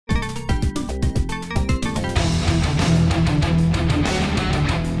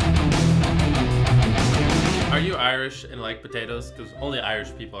Irish and like potatoes? Because only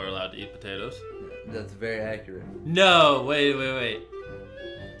Irish people are allowed to eat potatoes. That's very accurate. No, wait.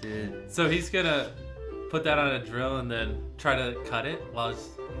 Dude. So he's gonna put that on a drill and then try to cut it while it's...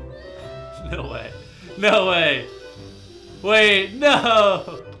 No way. Wait,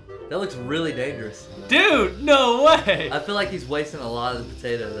 no. That looks really dangerous. Dude, no way. I feel like he's wasting a lot of the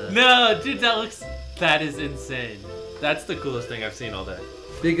potato though. No, dude, that is insane. That's the coolest thing I've seen all day.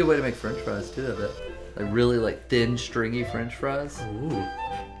 Be a good way to make French fries too, I bet. Like really like thin, stringy French fries. Ooh,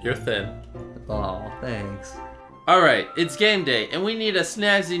 you're thin. Aw, thanks. Alright, it's game day, and we need a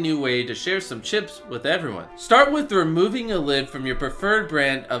snazzy new way to share some chips with everyone. Start with removing a lid from your preferred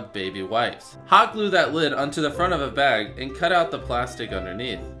brand of baby wipes. Hot glue that lid onto the front of a bag and cut out the plastic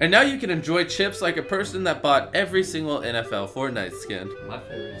underneath. And now you can enjoy chips like a person that bought every single NFL Fortnite skin. My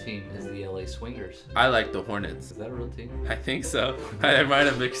favorite team is the LA Swingers. I like the Hornets. Is that a real team? I think so. I might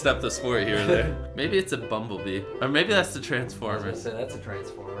have mixed up the sport here or there. Maybe it's a Bumblebee. Or maybe that's the I was Transformers. gonna say that's a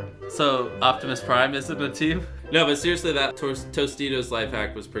Transformer. So Optimus Prime isn't a team? No, but seriously, that Tostitos life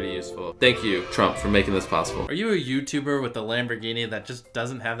hack was pretty useful. Thank you, Trump, for making this possible. Are you a YouTuber with a Lamborghini that just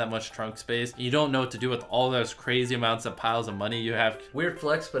doesn't have that much trunk space? You don't know what to do with all those crazy amounts of piles of money you have? Weird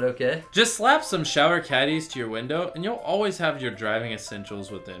flex, but okay. Just slap some shower caddies to your window and you'll always have your driving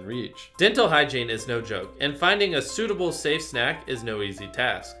essentials within reach. Dental hygiene is no joke, and finding a suitable safe snack is no easy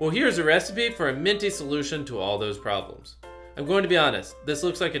task. Well, here's a recipe for a minty solution to all those problems. I'm going to be honest, this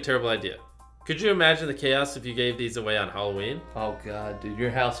looks like a terrible idea. Could you imagine the chaos if you gave these away on Halloween? Oh god, dude, your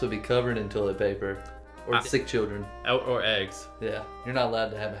house would be covered in toilet paper. Or sick children. Or eggs. Yeah, you're not allowed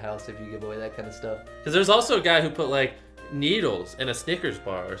to have a house if you give away that kind of stuff. Because there's also a guy who put like needles in a Snickers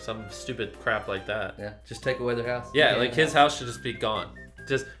bar or some stupid crap like that. Yeah, just take away their house. Yeah, like his house should just be gone.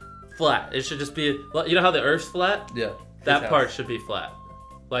 Just flat. It should just be, you know how the Earth's flat? Yeah. That part should be flat.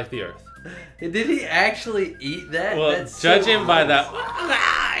 Like the Earth. Did he actually eat that? Well, That's judging so by gross.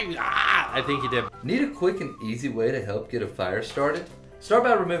 that, I think he did. Need a quick and easy way to help get a fire started? Start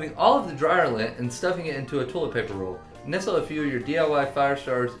by removing all of the dryer lint and stuffing it into a toilet paper roll. Nestle a few of your DIY fire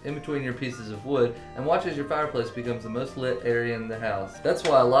starters in between your pieces of wood and watch as your fireplace becomes the most lit area in the house. That's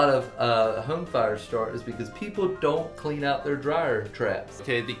why a lot of home fires start, is because people don't clean out their dryer traps.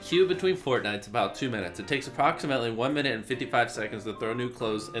 Okay, the queue between Fortnite's about 2 minutes. It takes approximately 1 minute and 55 seconds to throw new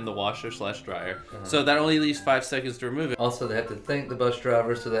clothes in the washer/dryer. So that only leaves 5 seconds to remove it. Also, they have to thank the bus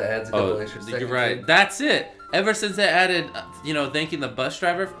driver, so that adds a couple extra seconds. You're right. That's it. Ever since they added, thanking the bus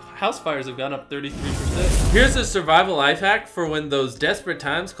driver, house fires have gone up 33%. Here's a survival life hack for when those desperate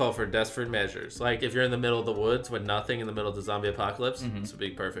times call for desperate measures. Like if you're in the middle of the woods with nothing in the middle of the zombie apocalypse, this would be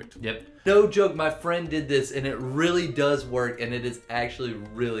perfect. Yep. No joke, my friend did this and it really does work, and it is actually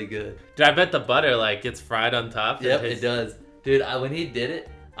really good. Dude, I bet the butter gets fried on top. Yep, it does. Dude, when he did it,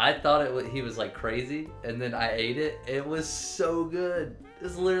 I thought he was like crazy, and then I ate it. It was so good.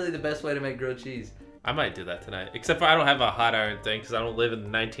 It's literally the best way to make grilled cheese. I might do that tonight, except for I don't have a hot iron thing because I don't live in the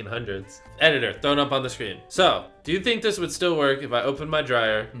 1900s. Editor, thrown up on the screen. So, do you think this would still work if I opened my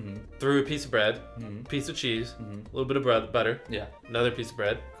dryer, threw a piece of bread, piece of cheese, a little bit of butter, another piece of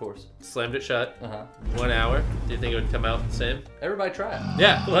bread, of course, slammed it shut, 1 hour? Do you think it would come out the same? Everybody try it.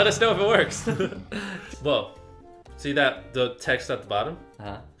 Yeah, let us know if it works. Whoa, see the text at the bottom?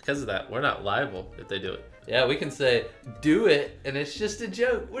 Because of that, we're not liable if they do it. Yeah, we can say, do it, and it's just a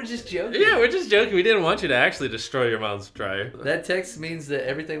joke. We're just joking. Yeah, we're just joking. We didn't want you to actually destroy your mom's dryer. That text means that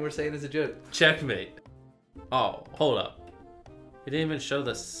everything we're saying is a joke. Checkmate. Oh, hold up. He didn't even show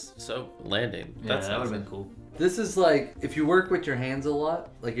the soap landing. Yeah, that would have been cool. This is like, if you work with your hands a lot,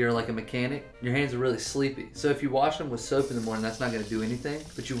 like you're like a mechanic, your hands are really sleepy. So if you wash them with soap in the morning, that's not going to do anything.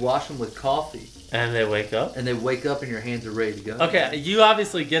 But you wash them with coffee. And they wake up? And they wake up and your hands are ready to go. Okay, you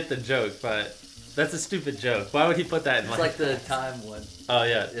obviously get the joke, but that's a stupid joke. Why would he put that in It's like the time one. Oh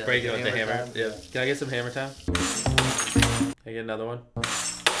yeah, break it with the hammer. Time. Yeah. Can I get some hammer time? Can I get another one?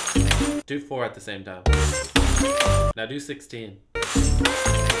 Do 4 at the same time. Now do 16.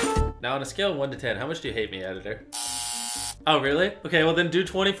 Now on a scale of 1 to 10, how much do you hate me, editor? Oh really? Okay, well then do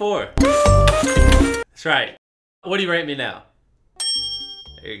 24. That's right. What do you rate me now?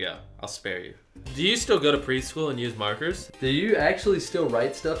 There you go. I'll spare you. Do you still go to preschool and use markers? Do you actually still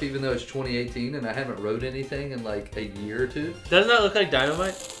write stuff even though it's 2018 and I haven't wrote anything in like a year or two? Doesn't that look like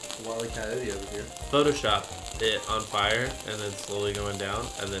dynamite? Wile E. Coyote over here. Photoshop it on fire and then slowly going down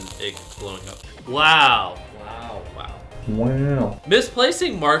and then it blowing up. Wow. Wow. Wow. Wow.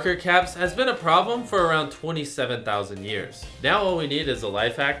 Misplacing marker caps has been a problem for around 27,000 years. Now all we need is a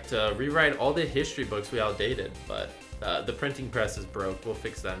life hack to rewrite all the history books we outdated, but the printing press is broke. We'll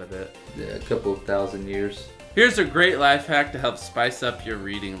fix that in a bit. Yeah, a couple of thousand years. Here's a great life hack to help spice up your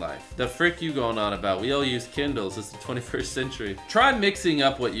reading life. The frick you going on about? We all use Kindles. It's the 21st century. Try mixing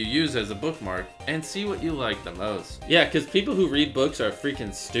up what you use as a bookmark and see what you like the most. Yeah, because people who read books are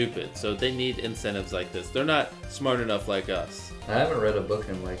freaking stupid, so they need incentives like this. They're not smart enough like us. I haven't read a book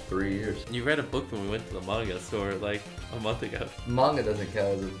in like 3 years. You read a book when we went to the manga store like a month ago. Manga doesn't count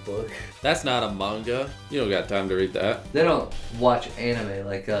as a book. That's not a manga. You don't got time to read that. They don't watch anime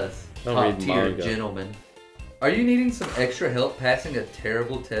like us. Don't Top read tier manga. gentlemen. Are you needing some extra help passing a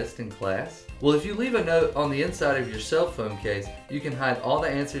terrible test in class? Well, if you leave a note on the inside of your cell phone case, you can hide all the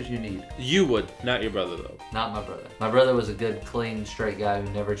answers you need. You would, not your brother though. Not my brother. My brother was a good, clean, straight guy who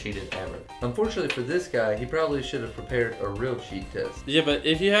never cheated ever. Unfortunately for this guy, he probably should have prepared a real cheat test. Yeah, but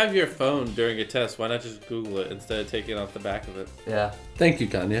if you have your phone during a test, why not just Google it instead of taking it off the back of it? Yeah. Thank you,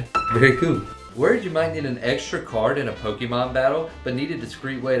 Kanye. Very cool. Worried you might need an extra card in a Pokemon battle, but need a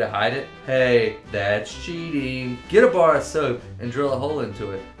discreet way to hide it? Hey, that's cheating. Get a bar of soap and drill a hole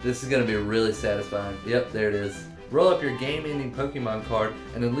into it. This is going to be really satisfying. Yep, there it is. Roll up your game-ending Pokemon card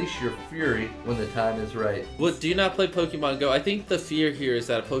and unleash your fury when the time is right. Well, do you not play Pokemon Go? I think the fear here is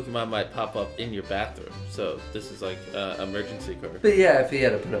that a Pokemon might pop up in your bathroom. So this is like emergency card. But yeah, if he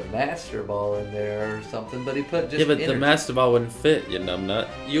had to put a Master Ball in there or something, but he put just Yeah, but the energy. Master Ball wouldn't fit, you numbnut.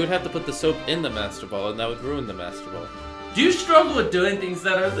 You would have to put the soap in the Master Ball, and that would ruin the Master Ball. Do you struggle with doing things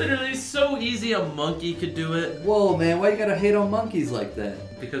that are literally so easy a monkey could do it? Whoa, man, why you gotta hate on monkeys like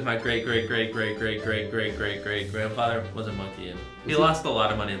that? Because my great-great-great-great-great-great-great-great-grandfather was a monkey and he lost a lot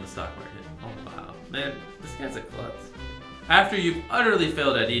of money in the stock market. Oh wow, man, this guy's a klutz. After you've utterly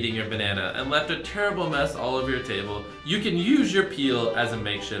failed at eating your banana and left a terrible mess all over your table, you can use your peel as a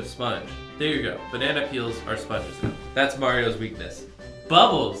makeshift sponge. There you go, banana peels are sponges now. That's Mario's weakness.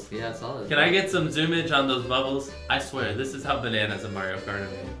 Bubbles! Yeah, I saw that. Can I get some zoomage on those bubbles? I swear, this is how bananas in Mario Kart are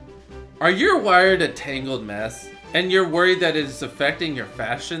made. Are your wire a tangled mess? And you're worried that it is affecting your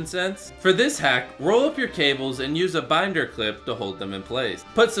fashion sense? For this hack, roll up your cables and use a binder clip to hold them in place.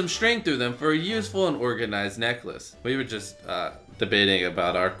 Put some string through them for a useful and organized necklace. We were just debating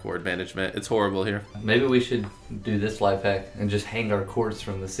about our cord management. It's horrible here. Maybe we should do this life hack and just hang our cords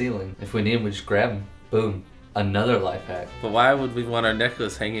from the ceiling. If we need them, we just grab them. Boom. Another life hack. But why would we want our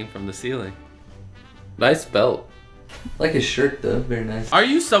necklace hanging from the ceiling? Nice belt. Like his shirt though, very nice. Are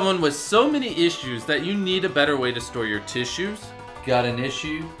you someone with so many issues that you need a better way to store your tissues? Got an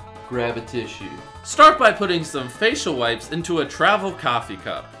issue? Grab a tissue. Start by putting some facial wipes into a travel coffee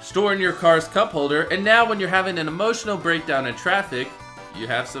cup. Store in your car's cup holder, and now when you're having an emotional breakdown in traffic, you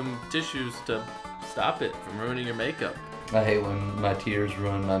have some tissues to stop it from ruining your makeup. I hate when my tears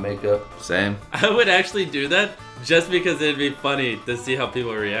ruin my makeup. Same. I would actually do that just because it'd be funny to see how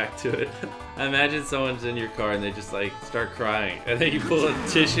people react to it. Imagine someone's in your car and they just like start crying, and then you pull a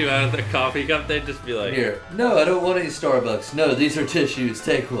tissue out of their coffee cup, they'd just be like, Here. No, I don't want any Starbucks. No, these are tissues.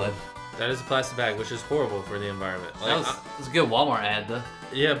 Take one. that is a plastic bag, which is horrible for the environment. That was a good Walmart ad, though.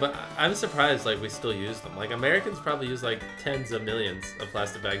 Yeah, but I'm surprised like we still use them. Like Americans probably use like tens of millions of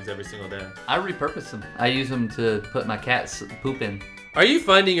plastic bags every single day. I repurpose them. I use them to put my cat's poop in. Are you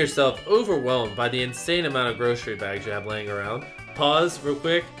finding yourself overwhelmed by the insane amount of grocery bags you have laying around? Pause real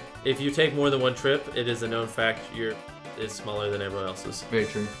quick. If you take more than one trip, it is a known fact your is smaller than everyone else's. Very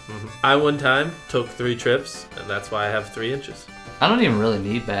true. I one time took 3 trips, and that's why I have 3 inches. I don't even really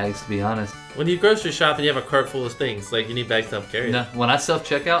need bags, to be honest. When you grocery shop and you have a cart full of things, like you need bags to help carry No, it. when I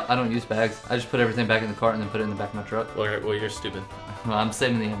self-checkout, I don't use bags. I just put everything back in the cart and then put it in the back of my truck. Well, you're stupid. Well, I'm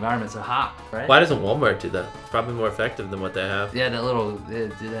saving the environment so hot, right? Why doesn't Walmart do that? It's probably more effective than what they have. Yeah, that little,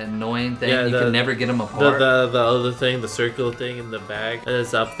 that annoying thing. Yeah, you can never get them The, apart. the other thing, the circular thing in the bag, and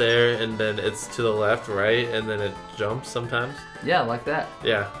it's up there, and then it's to the left, right, and then it jumps sometimes. Yeah, like that.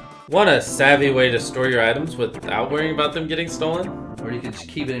 Yeah. Want a savvy way to store your items without worrying about them getting stolen? Or you can just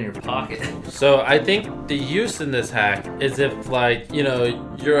keep it in your pocket. So I think the use in this hack is if, like, you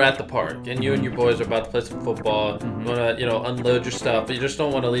know, you're at the park and you and your boys are about to play some football, you want to, you know, unload your stuff, but you just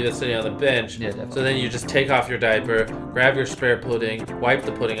don't want to leave it sitting on the bench. Yeah, definitely. So then you just take off your diaper, grab your spare pudding, wipe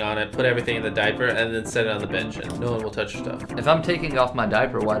the pudding on it, put everything in the diaper, and then set it on the bench, and no one will touch your stuff. If I'm taking off my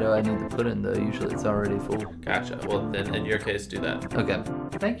diaper, why do I need to put in though? Usually it's already full. Gotcha. Well, then in your case, do that. Okay.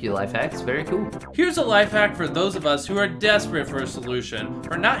 Thank you, life hacks. Very cool. Here's a life hack for those of us who are desperate for a solution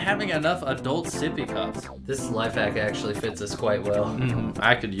for not having enough adult sippy cups. This life hack actually fits us quite well.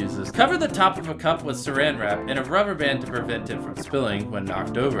 I could use this. Cover the top of a cup with saran wrap and a rubber band to prevent it from spilling when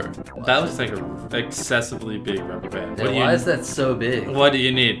knocked over. That looks like an excessively big rubber band. Yeah, why is that so big? What do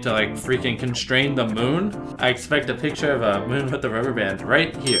you need to like freaking constrain the moon? I expect a picture of a moon with a rubber band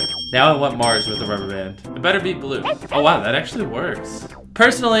right here. Now I want Mars with a rubber band. It better be blue. Oh wow, that actually works.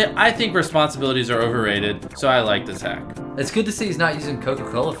 Personally, I think responsibilities are overrated, so I like this hack. It's good to see he's not using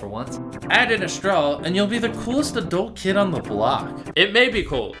Coca-Cola for once. Add in a straw, and you'll be the coolest adult kid on the block. It may be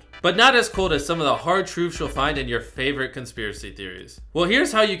cold, but not as cold as some of the hard truths you'll find in your favorite conspiracy theories. Well,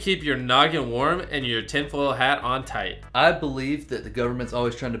 here's how you keep your noggin warm and your tinfoil hat on tight. I believe that the government's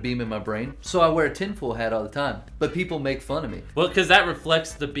always trying to beam in my brain, so I wear a tinfoil hat all the time. But people make fun of me. Well, because that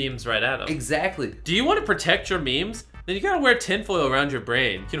reflects the beams right at them. Exactly. Do you want to protect your memes? Then you gotta wear tinfoil around your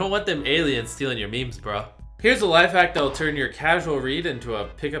brain. You don't want them aliens stealing your memes, bro. Here's a life hack that'll turn your casual read into a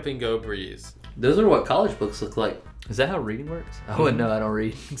pick up and go breeze. Those are what college books look like. Is that how reading works? I wouldn't know. I don't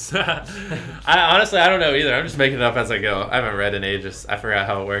read. Honestly, I don't know either. I'm just making it up as I go. I haven't read in ages. I forgot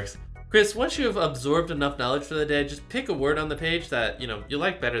how it works. Chris, once you have absorbed enough knowledge for the day, just pick a word on the page that, you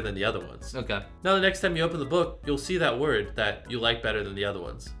like better than the other ones. Okay. Now the next time you open the book, you'll see that word that you like better than the other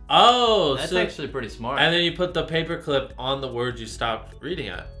ones. Oh, That's actually pretty smart. And then you put the paperclip on the words you stopped reading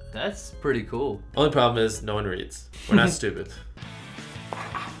at. That's pretty cool. Only problem is no one reads. We're not stupid.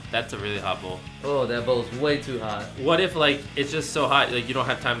 That's a really hot bowl. Oh, that bowl's way too hot. What if, it's just so hot, you don't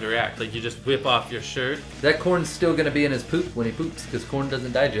have time to react? You just whip off your shirt? That corn's still gonna be in his poop when he poops, because corn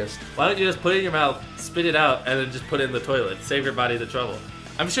doesn't digest. Why don't you just put it in your mouth, spit it out, and then just put it in the toilet? Save your body the trouble.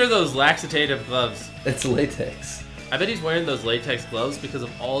 I'm sure those laxative gloves. It's latex. I bet he's wearing those latex gloves because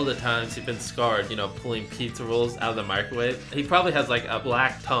of all the times he's been scarred, pulling pizza rolls out of the microwave. He probably has a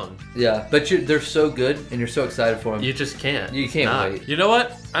black tongue. Yeah, but they're so good, and you're so excited for them. You just can't. You can't wait. You know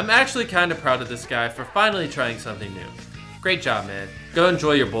what? I'm actually kind of proud of this guy for finally trying something new. Great job, man. Go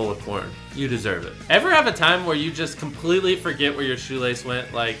enjoy your bowl of corn. You deserve it. Ever have a time where you just completely forget where your shoelace went?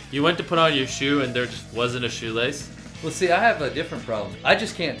 You went to put on your shoe and there just wasn't a shoelace? Well, see, I have a different problem. I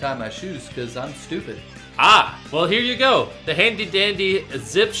just can't tie my shoes because I'm stupid. Ah, well here you go. The handy dandy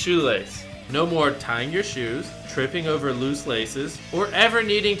zip shoelace. No more tying your shoes, tripping over loose laces, or ever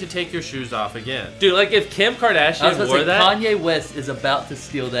needing to take your shoes off again. Dude, if Kim Kardashian wore that... Kanye West is about to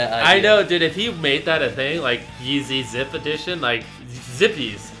steal that idea. I know, dude. If he made that a thing, Yeezy Zip Edition,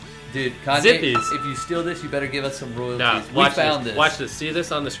 Zippies. Dude, Kanye, Zippies. If you steal this, you better give us some royalties. Nah, we found this. Watch this. See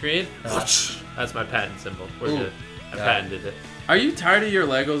this on the screen? That's my patent symbol. We're good. I patented it. Are you tired of your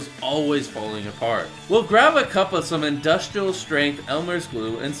Legos always falling apart? Well, grab a cup of some industrial strength Elmer's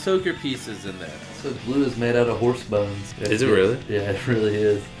glue and soak your pieces in there. So glue is made out of horse bones. Is it really? Yeah, it really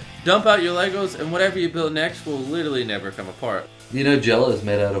is. Dump out your Legos and whatever you build next will literally never come apart. You know Jello is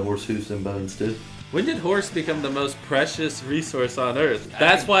made out of horse hooves and bones too. When did horse become the most precious resource on Earth?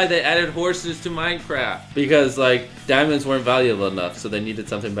 That's why they added horses to Minecraft. Because, diamonds weren't valuable enough, so they needed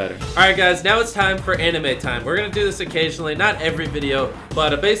something better. Alright guys, now it's time for anime time. We're gonna do this occasionally, not every video,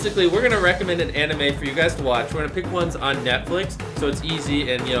 but basically we're gonna recommend an anime for you guys to watch. We're gonna pick ones on Netflix, so it's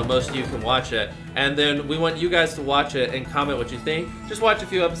easy and, most of you can watch it. And then we want you guys to watch it and comment what you think. Just watch a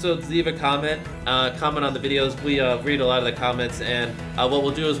few episodes, leave a comment, comment on the videos. We read a lot of the comments, and what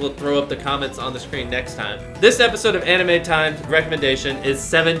we'll do is we'll throw up the comments on the screen next time. This episode of Anime Time recommendation is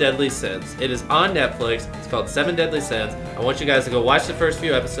 7 Deadly Sins. It is on Netflix. It's called 7 Deadly Sins. I want you guys to go watch the first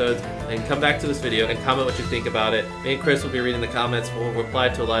few episodes and come back to this video and comment what you think about it. Me and Chris will be reading the comments. We'll reply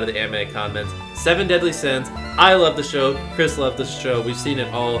to a lot of the anime comments. 7 Deadly Sins. I love the show. Chris loved the show. We've seen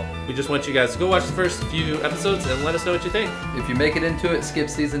it all. We just want you guys to go watch the first few episodes and let us know what you think. If you make it into it, skip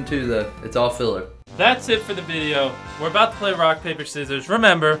season 2 though. It's all filler. That's it for the video. We're about to play rock, paper, scissors.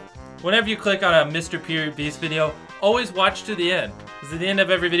 Remember, whenever you click on a Mr. Period Beast video, always watch to the end. Because at the end of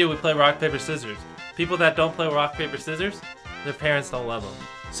every video, we play rock, paper, scissors. People that don't play rock, paper, scissors, their parents don't love them.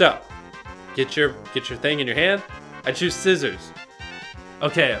 So, get your thing in your hand. I choose scissors.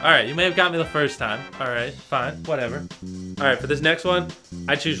 Okay, alright, you may have got me the first time. Alright, fine, whatever. Alright, for this next one,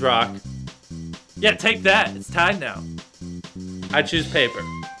 I choose rock. Yeah, take that. It's tied now. I choose paper.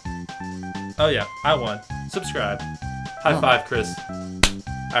 Oh yeah, I won. Subscribe. High five, Chris.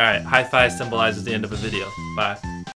 Alright, high five symbolizes the end of a video. Bye.